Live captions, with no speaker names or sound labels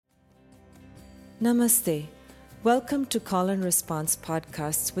Namaste. Welcome to Call and Response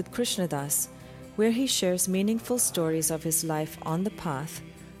podcasts with Krishna Das, where he shares meaningful stories of his life on the path,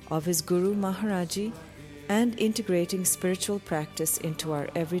 of his Guru Maharaji, and integrating spiritual practice into our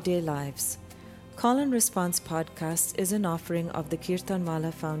everyday lives. Call and Response podcast is an offering of the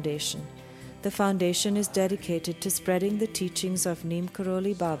Kirtanwala Foundation. The foundation is dedicated to spreading the teachings of Neem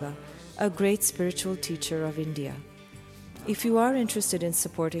Karoli Baba, a great spiritual teacher of India. If you are interested in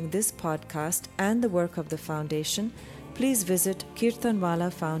supporting this podcast and the work of the foundation, please visit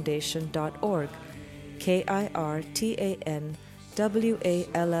kirtanwalafoundation.org,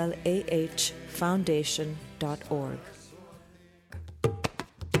 KIRTANWALLAH foundation.org.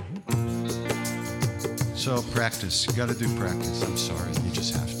 So practice. You got to do practice. I'm sorry. You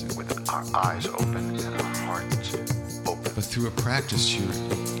just have to. With our eyes open and our hearts open. But through a practice, you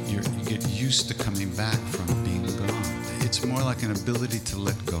get used to coming back from being gone. It's more like an ability to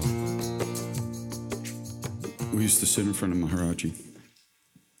let go. We used to sit in front of Maharaji.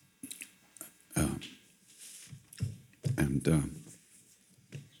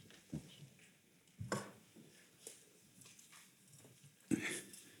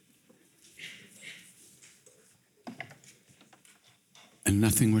 And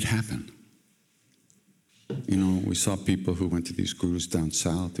nothing would happen. You know, we saw people who went to these gurus down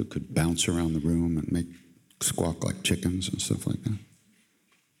south who could bounce around the room and make squawk like chickens and stuff like that.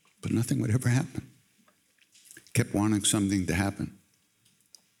 But nothing would ever happen. Kept wanting something to happen.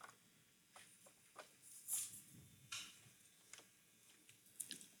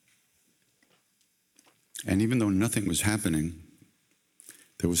 And even though nothing was happening,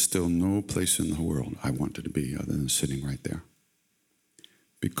 there was still no place in the world I wanted to be other than sitting right there.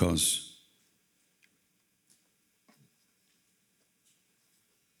 Because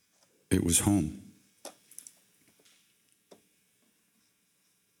it was home.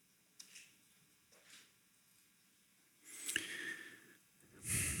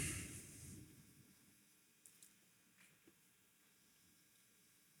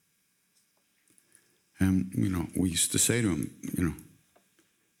 And, we used to say to him,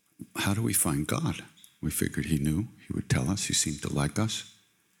 how do we find God? We figured he knew. He would tell us. He seemed to like us.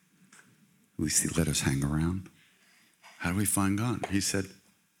 At least he let us hang around. How do we find God? He said,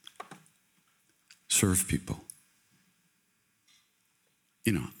 serve people.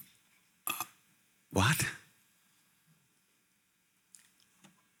 What?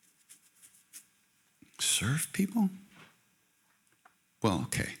 Serve people? Well,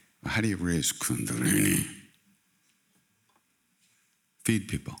 okay. How do you raise Kundalini? Feed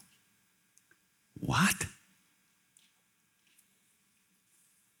people. What?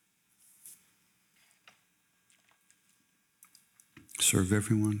 Serve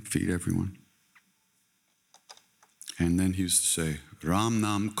everyone, feed everyone. And then he used to say, Ram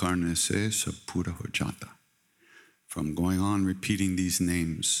Nam Karne Se Sab Pura Ho Jata. From going on repeating these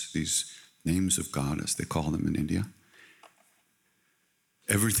names of God, as they call them in India,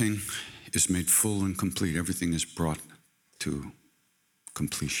 everything is made full and complete. Everything is brought to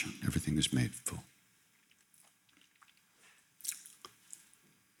completion. Everything is made full.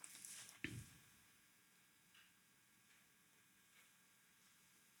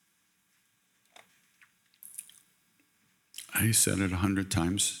 I said it 100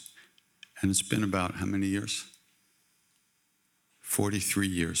 times, and it's been about how many years? 43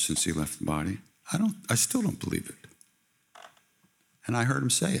 years since he left the body. I still don't believe it. And I heard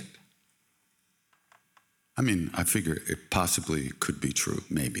him say it. I figure it possibly could be true,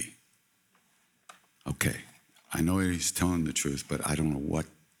 maybe. Okay, I know he's telling the truth, but I don't know what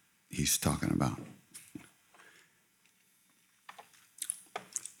he's talking about.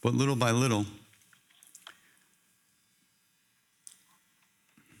 But little by little,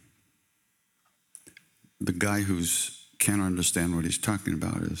 the guy who can't understand what he's talking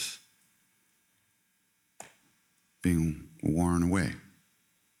about is being worn away,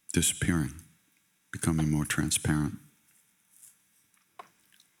 disappearing, becoming more transparent.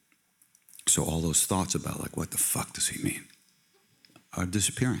 So all those thoughts about what the fuck does he mean, are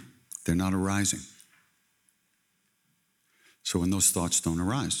disappearing. They're not arising. So when those thoughts don't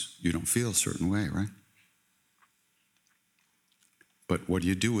arise, you don't feel a certain way, right? But what do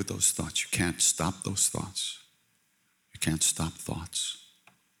you do with those thoughts? You can't stop those thoughts. You can't stop thoughts.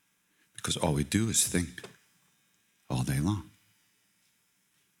 Because all we do is think all day long.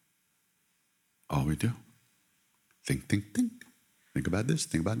 All we do. Think, think, think. Think about this,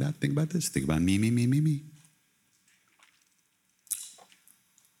 think about that, think about this, think about me, me, me, me, me.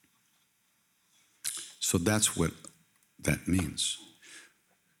 So that's what that means.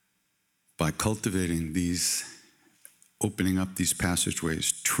 By cultivating these opening up these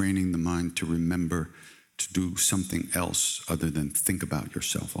passageways, training the mind to remember to do something else other than think about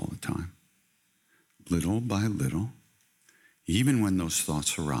yourself all the time. Little by little, even when those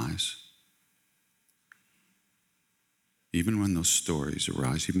thoughts arise, even when those stories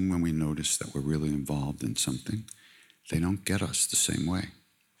arise, even when we notice that we're really involved in something, they don't get us the same way.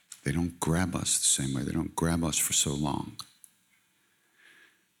 They don't grab us the same way. They don't grab us for so long.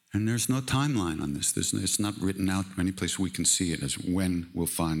 And there's no timeline on this. It's not written out any place we can see it as when we'll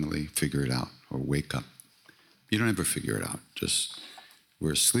finally figure it out or wake up. You don't ever figure it out. Just,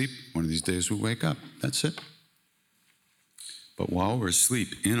 we're asleep. One of these days we'll wake up. That's it. But while we're asleep,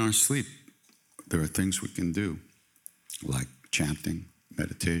 in our sleep, there are things we can do, like chanting,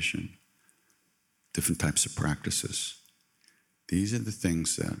 meditation, different types of practices. These are the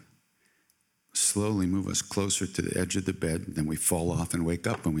things that slowly move us closer to the edge of the bed, then we fall off and wake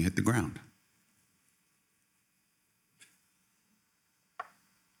up when we hit the ground.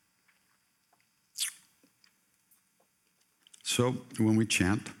 So when we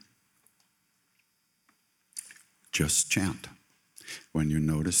chant, just chant. When you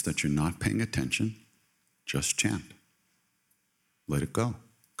notice that you're not paying attention, just chant. Let it go.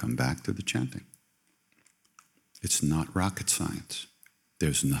 Come back to the chanting. It's not rocket science.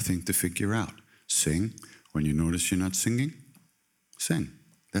 There's nothing to figure out. Sing. When you notice you're not singing, sing.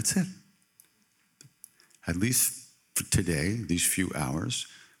 That's it. At least for today, these few hours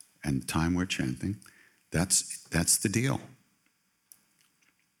and the time we're chanting, that's the deal.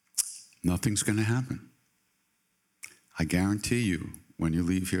 Nothing's going to happen. I guarantee you, when you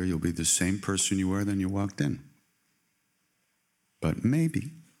leave here, you'll be the same person you were when you walked in. But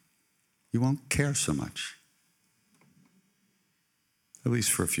maybe you won't care so much. At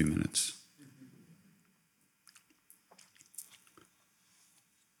least for a few minutes.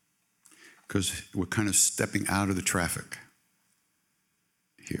 Because we're kind of stepping out of the traffic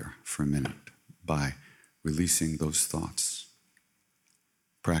here for a minute by releasing those thoughts,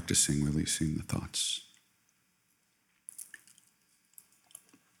 practicing releasing the thoughts.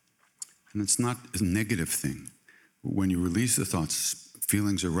 And it's not a negative thing. When you release the thoughts,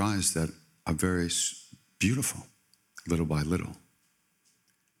 feelings arise that are very beautiful, little by little.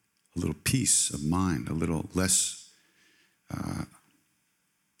 A little peace of mind, a little less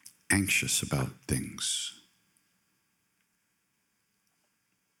anxious about things.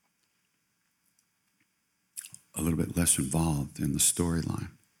 A little bit less involved in the storyline.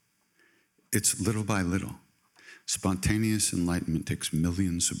 It's little by little. Spontaneous enlightenment takes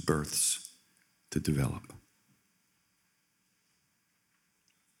millions of births to develop.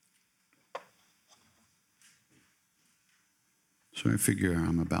 So I figure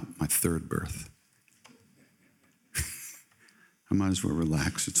I'm about my third birth. I might as well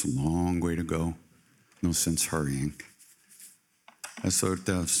relax. It's a long way to go. No sense hurrying. That's what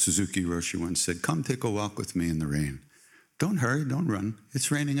Suzuki Roshi once said, come take a walk with me in the rain. Don't hurry, don't run.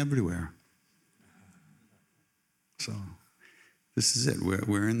 It's raining everywhere. So this is it.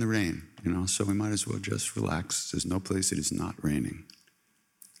 We're in the rain, so we might as well just relax. There's no place it is not raining.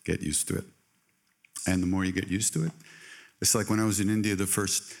 Get used to it. And the more you get used to it, it's like when I was in India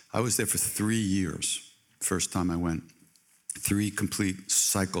I was there for 3 years. First time I went. 3 complete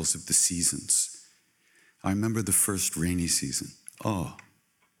cycles of the seasons. I remember the first rainy season. Oh,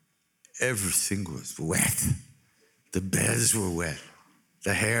 everything was wet. The beds were wet.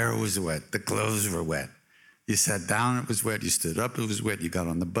 The hair was wet. The clothes were wet. You sat down, it was wet. You stood up, it was wet. You got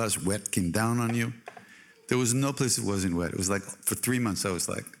on the bus, wet came down on you. There was no place it wasn't wet. It was like, for 3 months, I was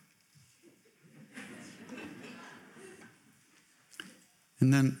like.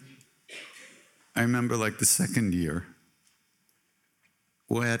 And then I remember like the second year,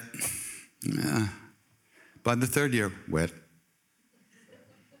 wet. By the third year, wet.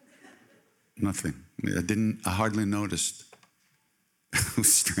 Nothing. I hardly noticed. It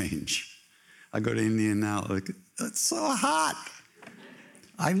was strange. I go to India now, like, it's so hot.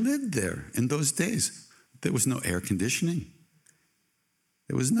 I lived there in those days. There was no air conditioning.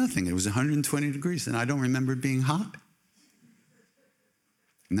 There was nothing. It was 120 degrees, and I don't remember it being hot.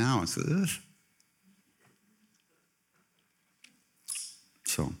 Now it's, ugh.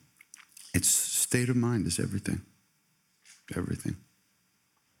 So, it's state of mind is everything. Everything.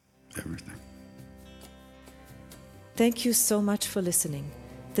 Everything. Thank you so much for listening.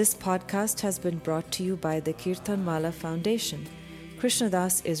 This podcast has been brought to you by the Kirtanwala Foundation. Krishna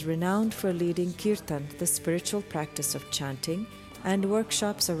Das is renowned for leading kirtan, the spiritual practice of chanting, and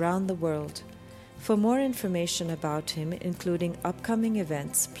workshops around the world. For more information about him, including upcoming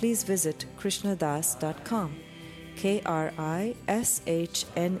events, please visit krishnadas.com.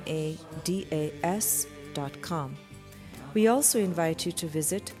 KRISHNADAS.com. We also invite you to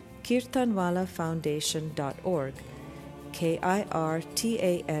visit kirtanwalafoundation.org,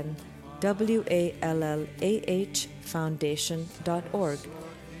 KIRTANWALLAH foundation.org.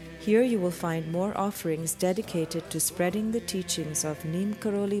 Here you will find more offerings dedicated to spreading the teachings of Neem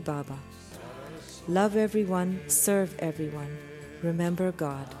Karoli Baba. Love everyone, serve everyone, remember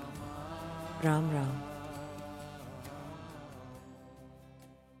God. Ram Ram.